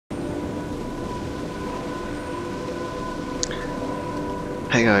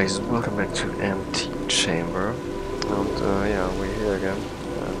Hey guys, welcome back to Antichamber, and yeah, we're here again,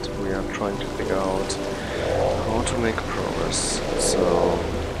 and we are trying to figure out how to make progress. So,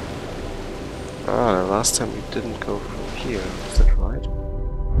 the last time we didn't go from here, is that right?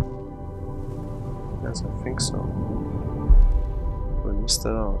 Yes, I think so. We missed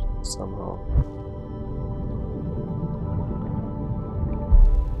that out somehow.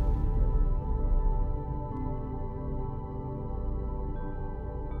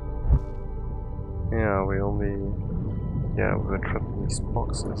 Yeah, we were trapped in these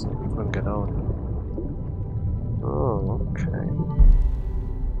boxes and we couldn't get out. Oh, okay.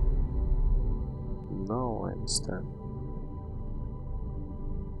 Now I understand.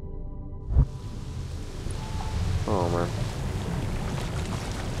 Oh man.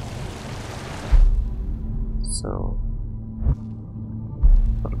 So...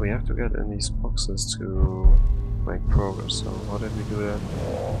 But we have to get in these boxes to make progress, so how did we do that?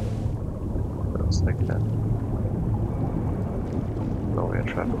 Just like that. Now we're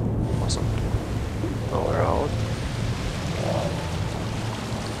trapped. Awesome. Now we're out.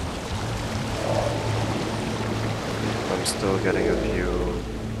 I'm still getting a few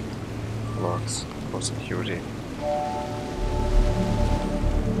blocks for security.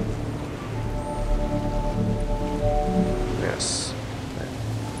 Yes. Okay.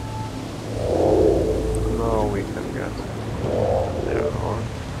 Now we can get there, or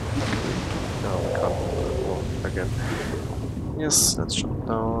no, we can't. Well, again. Yes, let's jump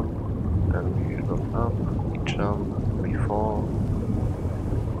down, and we jump up, we jump, we fall.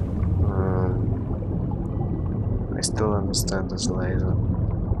 I still understand this laser,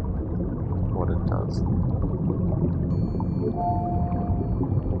 what it does. I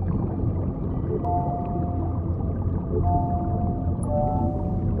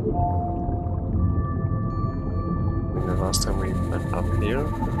mean, the last time we went up here,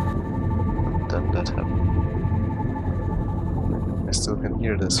 and then that happened. I still can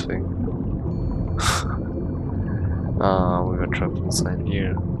hear this thing. We were trapped inside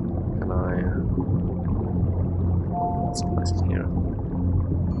here. Can I... Let's place it here.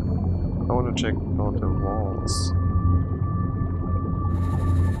 I want to check out the walls.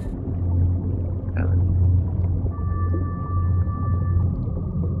 Damn it.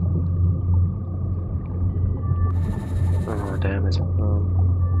 Oh, damn it.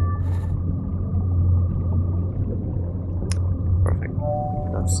 Perfect.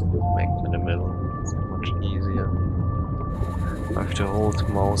 Let's make it in the middle. It's much easier. I have to hold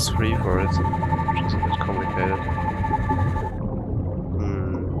mouse free for it, which is a bit complicated.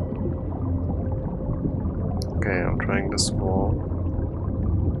 Okay, I'm trying this wall.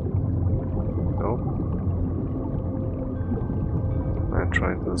 Nope. I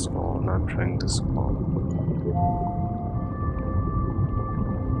tried this wall, and I'm trying this wall.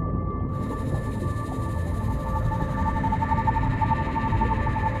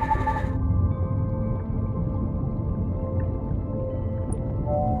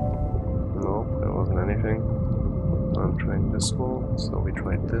 Nope, there wasn't anything. I'm trying this wall, so we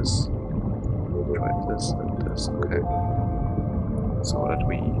tried this. Tried this and this, okay. So that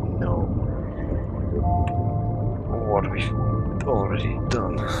we know what we've already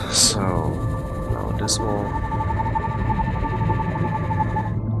done. So, now this wall.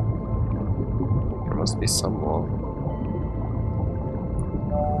 There must be some wall.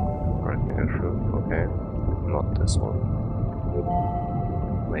 Breaking it through, okay. Not this one.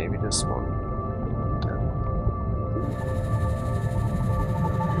 Maybe this one. Then.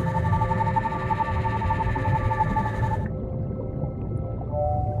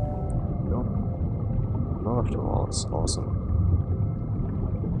 None of the walls. Awesome.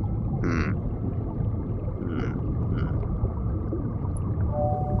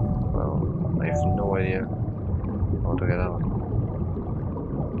 Well, I have no idea how to get out.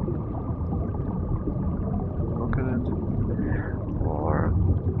 Look at it. Or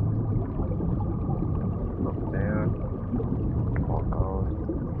look there. Walk out.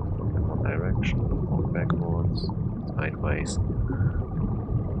 Look in one direction. Walk backwards. Sideways.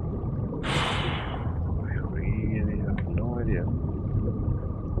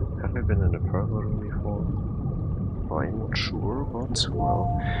 Have I been in a purple room before? I'm not sure, but well,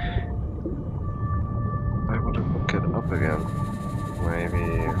 I want to look it up again. Maybe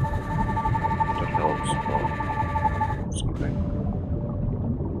that helps or something.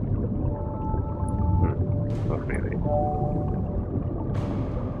 Not really.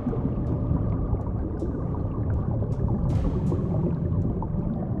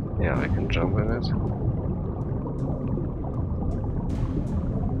 Yeah, I can jump in it.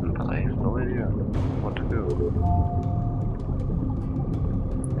 I have no idea what to do.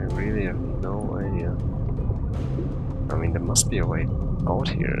 really have no idea. I mean, there must be a way out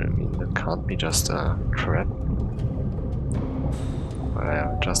here. I mean, that can't be just a trap. But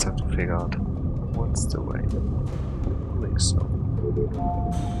I just have to figure out what's the way. I think so.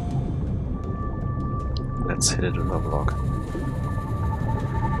 Let's hit it with a block.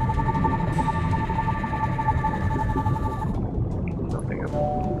 Nothing at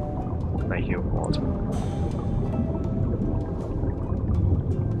all. I hear water.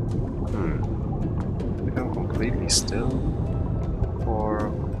 Become completely still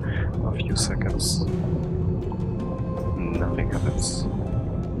for a few seconds. Nothing happens.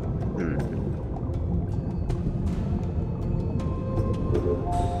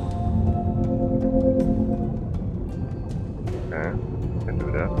 Okay, can do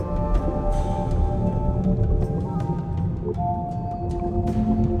that.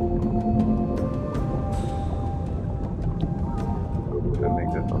 Can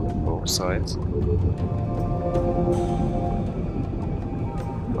make that on both sides.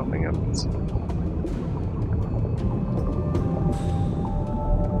 Nothing happens.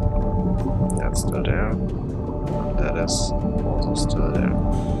 That's still there. That is also still there.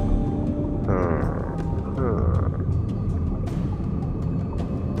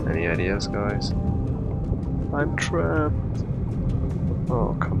 Any ideas, guys? I'm trapped.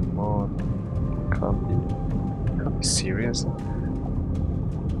 Oh, come on. Can't be serious.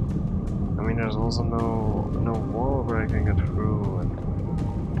 I mean, there's also no wall where I can get through, and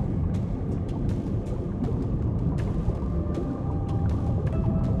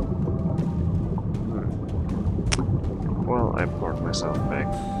well, I brought myself back.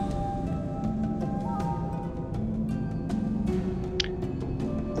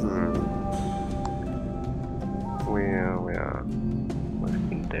 We've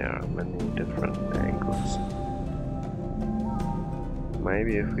been there many different angles.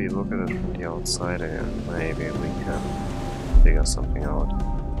 Maybe if we look at it from the outside again, maybe we can figure something out.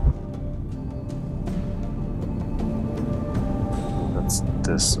 That's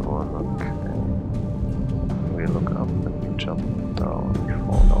this one, okay. We look up and we jump down, we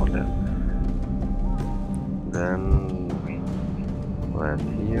fall down there. Then we land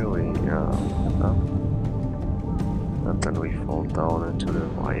here, we look up. And then we fall down into the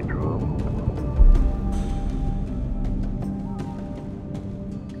wide room.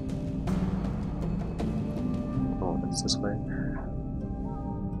 This way.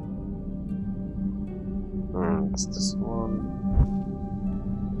 It's this one.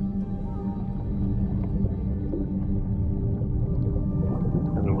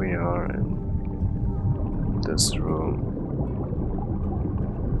 And we are in this room,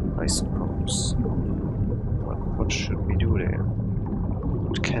 I suppose. But what should we do there?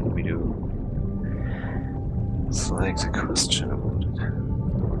 What can we do? It's like the question about it.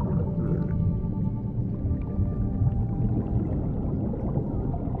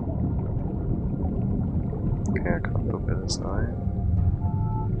 Okay, I can't look at his eye.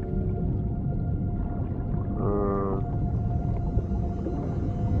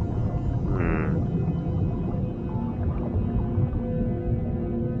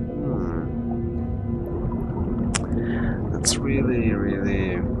 That's really,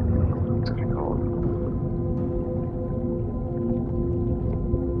 really difficult.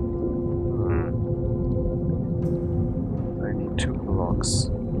 I need 2 blocks.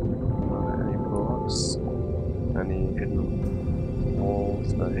 Are there any blocks? Any hidden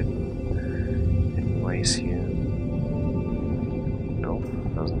walls, hidden ways here? Nope,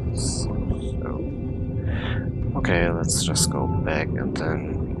 doesn't seem so. Okay, let's just go back and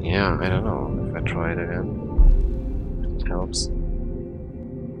then, yeah, I don't know, if I try it again, if it helps.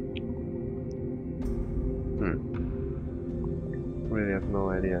 Really have no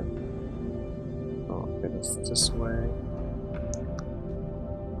idea. Oh, okay, it's this way.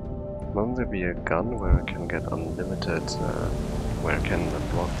 Won't there be a gun where I can get unlimited, where I can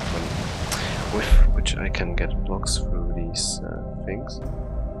block with which I can get blocks through these things?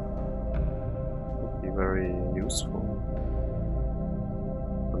 Would be very useful.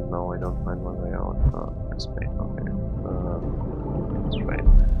 But now I don't find my way out. Oh, this way, okay. That's right.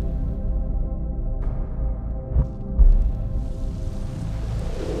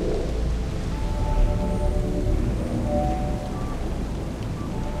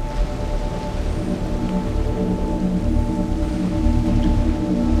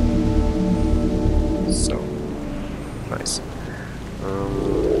 Nice.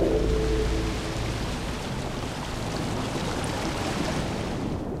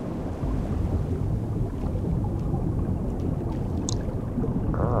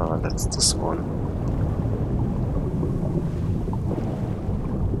 That's this one.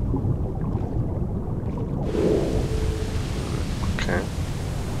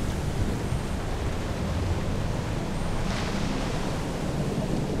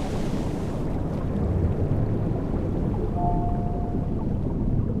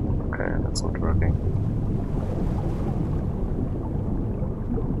 working.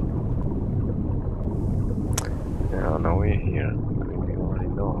 Yeah, now we're here. I mean, we already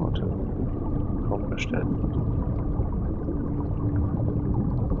know how to accomplish that.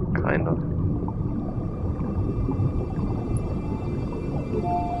 Kind of.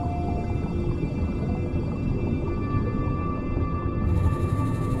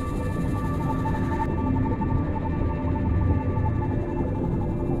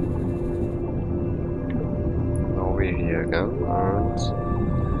 Now we're here again, and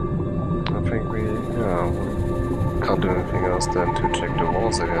I think we can't do anything else than to check the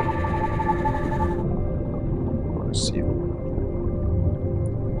walls again. Or to see them.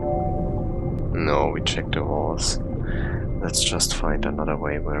 No, we checked the walls. Let's just find another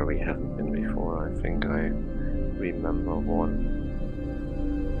way where we haven't been before. I think I remember one.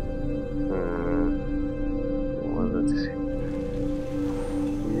 Was it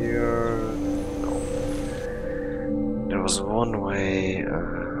here? No. There was one way,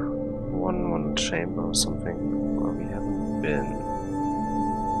 one chamber or something where we haven't been.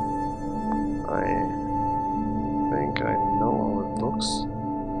 I think I know how it looks.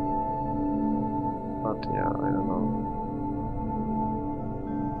 But yeah, I don't know.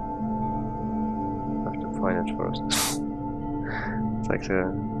 I have to find it first. It's like a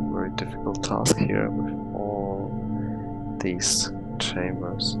very difficult task here with all these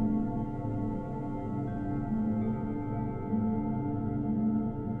chambers.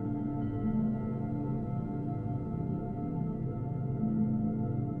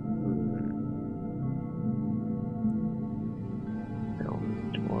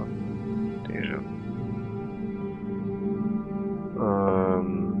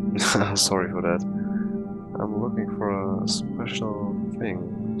 Sorry for that. I'm looking for a special thing,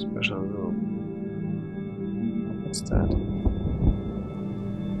 special room. What's that?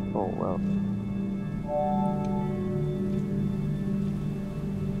 Oh well.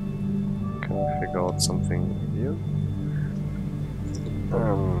 Can we figure out something here?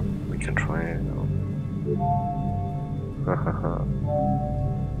 We can try it now. Hahaha.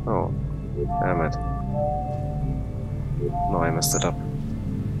 Oh, damn it. No, I messed it up.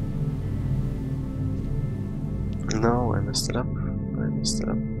 No, I messed it up.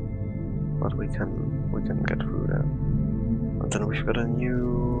 But we can get through that. And then we've got a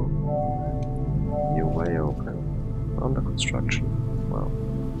new way open. Under construction. Wow.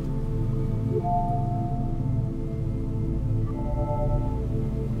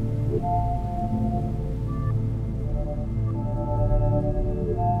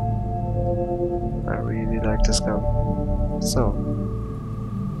 I really like this gun. So.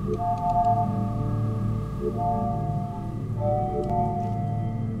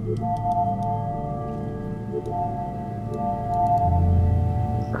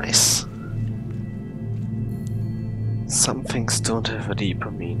 Nice. Some things don't have a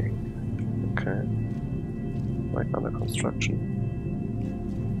deeper meaning. Okay. Like under construction.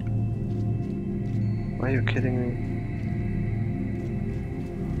 Are you kidding me?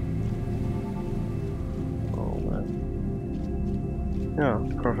 Oh man. Yeah,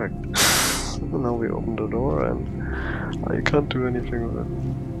 perfect. Now we open the door and I can't do anything with it.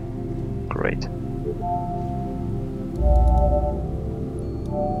 Great.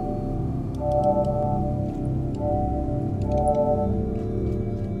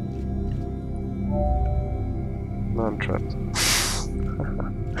 I'm trapped.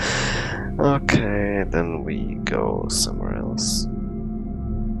 Okay, then we go somewhere else.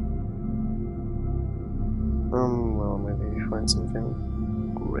 Well, maybe we find something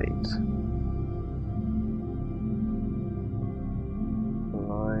great.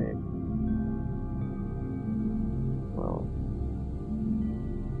 Like, well,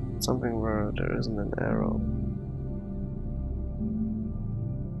 something where there isn't an arrow.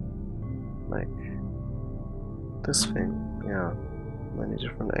 Like this thing, yeah. Many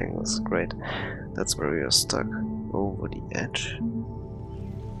different angles, great. That's where we are stuck. Over the edge.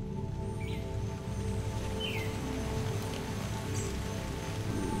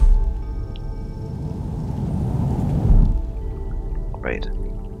 Great.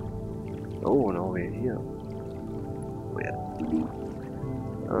 Oh, no, we're here. Weird.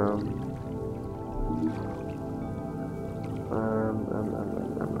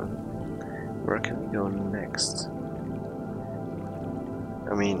 Where can we go next?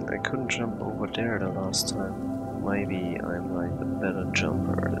 I mean, I couldn't jump over there the last time. Maybe I'm like a better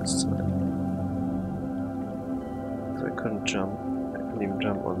jumper this time. So I couldn't even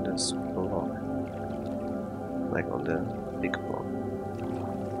jump on this block. Like on the big block.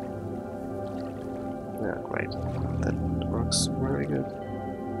 Yeah, great. That works very good.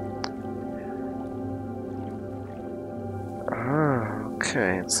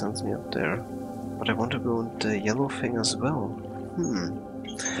 Okay, it sends me up there. But I want to go in the yellow thing as well.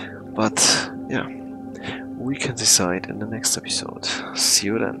 But, yeah. We can decide in the next episode. See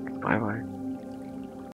you then. Bye bye.